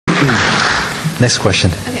Next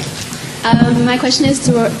question. Okay. My question is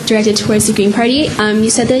directed towards the Green Party. You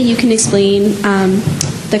said that you can explain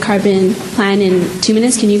the carbon plan in 2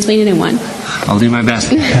 minutes. Can you explain it in 1? I'll do my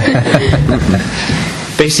best.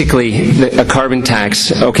 Basically, a carbon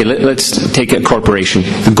tax, okay, let's take a corporation.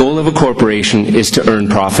 The goal of a corporation is to earn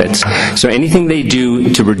profits. So anything they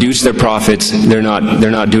do to reduce their profits, they're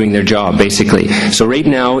not doing their job, basically. So right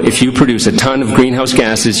now, if you produce a ton of greenhouse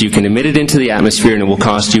gases, you can emit it into the atmosphere and it will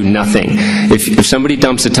cost you nothing. If somebody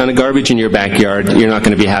dumps a ton of garbage in your backyard, you're not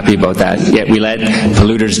going to be happy about that. Yet we let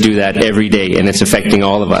polluters do that every day, and it's affecting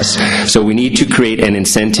all of us. So we need to create an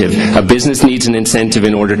incentive. A business needs an incentive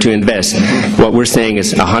in order to invest. What we're saying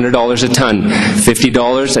is $100 a ton,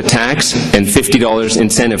 $50 a tax, and $50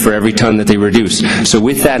 incentive for every ton that they reduce. So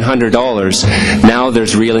with that $100, now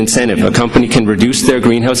there's real incentive. A company can reduce their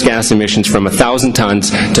greenhouse gas emissions from 1,000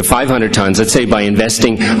 tons to 500 tons, let's say by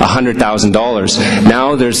investing $100,000.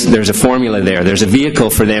 Now there's a formula there. There's a vehicle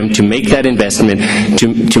for them to make that investment,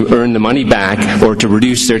 to earn the money back, or to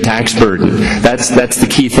reduce their tax burden. That's the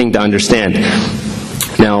key thing to understand.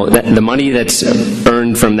 Now, the money that's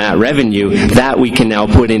earned from that revenue, that we can now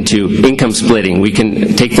put into income splitting. We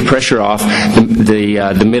can take the pressure off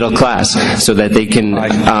the middle class, so that they can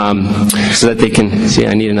see.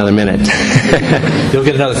 I need another minute. You'll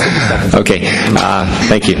get another 60 seconds. Okay.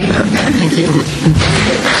 Thank you. Thank you.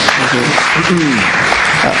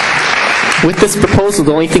 With this proposal,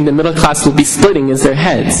 the only thing the middle class will be splitting is their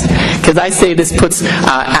heads. Because I say this puts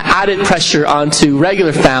added pressure onto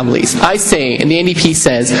regular families. I say, and the NDP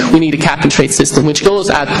says, we need a cap-and-trade system which goes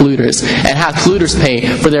at polluters and have polluters pay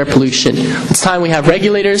for their pollution. It's time we have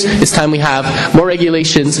regulators. It's time we have more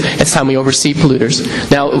regulations. It's time we oversee polluters.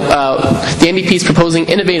 Now, the NDP is proposing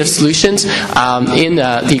innovative solutions in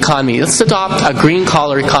the economy. Let's adopt a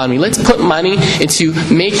green-collar economy. Let's put money into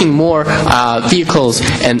making more vehicles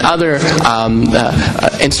and other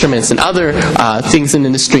instruments and other things in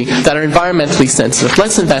industry that are environmentally sensitive.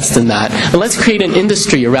 Let's invest in that. And let's create an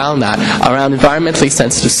industry around that, around environmentally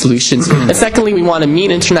sensitive solutions. And secondly, we want to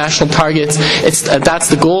meet international targets. That's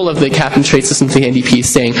the goal of the cap-and-trade system the NDP is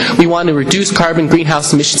saying. We want to reduce carbon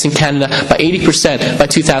greenhouse emissions in Canada by 80% by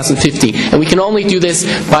 2050. And we can only do this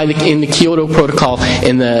in the Kyoto Protocol,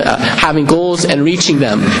 in the having goals and reaching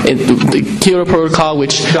them. In the Kyoto Protocol,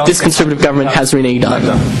 which this Conservative government has reneged on.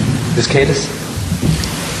 Ms. Kadis?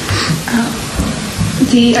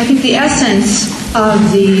 I think the essence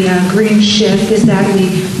of the green shift is that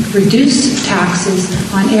we reduce taxes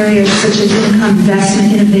on areas such as income,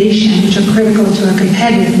 investment, innovation, which are critical to our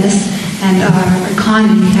competitiveness and our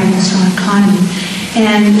economy, having a strong economy,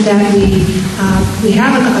 and that we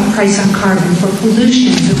have a price on carbon for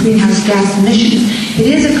pollution, for greenhouse gas emissions. It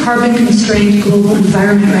is a carbon-constrained global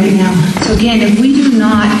environment right now. So again, if we do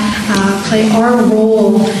not play our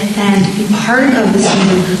role and be part of this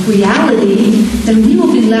new reality, then we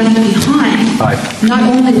will be left behind. Not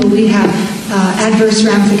only will we have adverse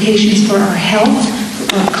ramifications for our health,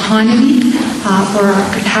 for our economy, for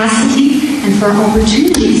our capacity, and for our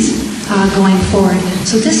opportunities going forward.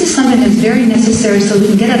 So this is something that's very necessary so we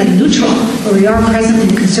can get out of neutral, where we are presently in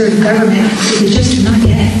the Conservative government, but we just do not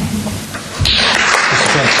get it.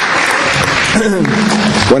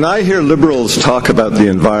 When I hear Liberals talk about the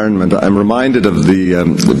environment, I'm reminded of the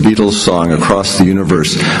Beatles song, Across the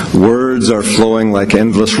Universe. Words are flowing like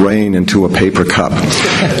endless rain into a paper cup.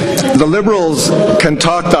 The Liberals can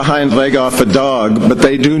talk the hind leg off a dog, but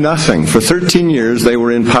they do nothing. For 13 years they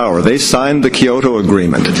were in power. They signed the Kyoto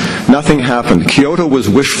Agreement. Nothing happened. Kyoto was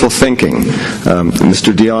wishful thinking.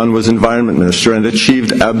 Mr. Dion was Environment Minister and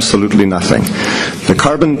achieved absolutely nothing. The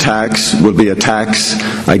carbon tax will be a tax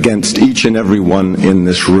against each and every one in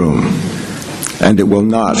this room, and it will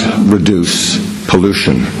not reduce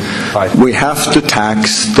pollution. We have to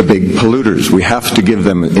tax the big polluters. We have to give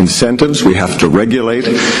them incentives. We have to regulate,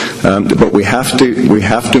 but we have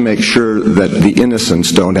to make sure that the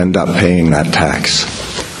innocents don't end up paying that tax.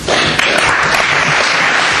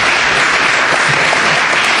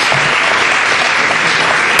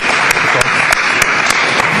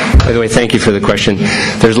 By the way, thank you for the question.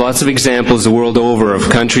 There's lots of examples the world over of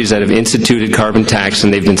countries that have instituted carbon tax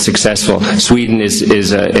and they've been successful. Sweden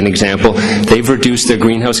is an example. They've reduced their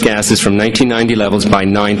greenhouse gases from 1990 levels by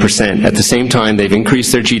 9%. At the same time, they've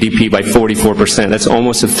increased their GDP by 44%. That's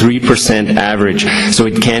almost a 3% average. So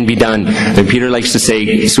it can be done. And Peter likes to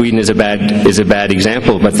say Sweden is a bad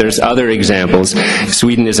example, but there's other examples.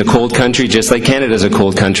 Sweden is a cold country just like Canada is a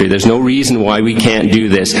cold country. There's no reason why we can't do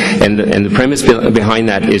this. And the premise behind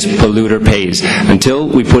that is polluter pays. Until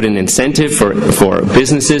we put an incentive for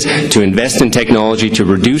businesses to invest in technology to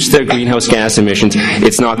reduce their greenhouse gas emissions,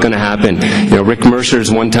 it's not going to happen. You know, Rick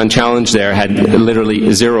Mercer's one-ton challenge there had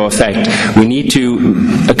literally zero effect. We need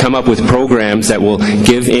to come up with programs that will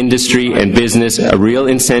give industry and business a real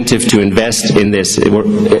incentive to invest in this.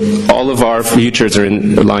 All of our futures are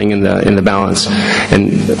lying in the balance.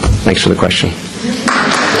 And thanks for the question.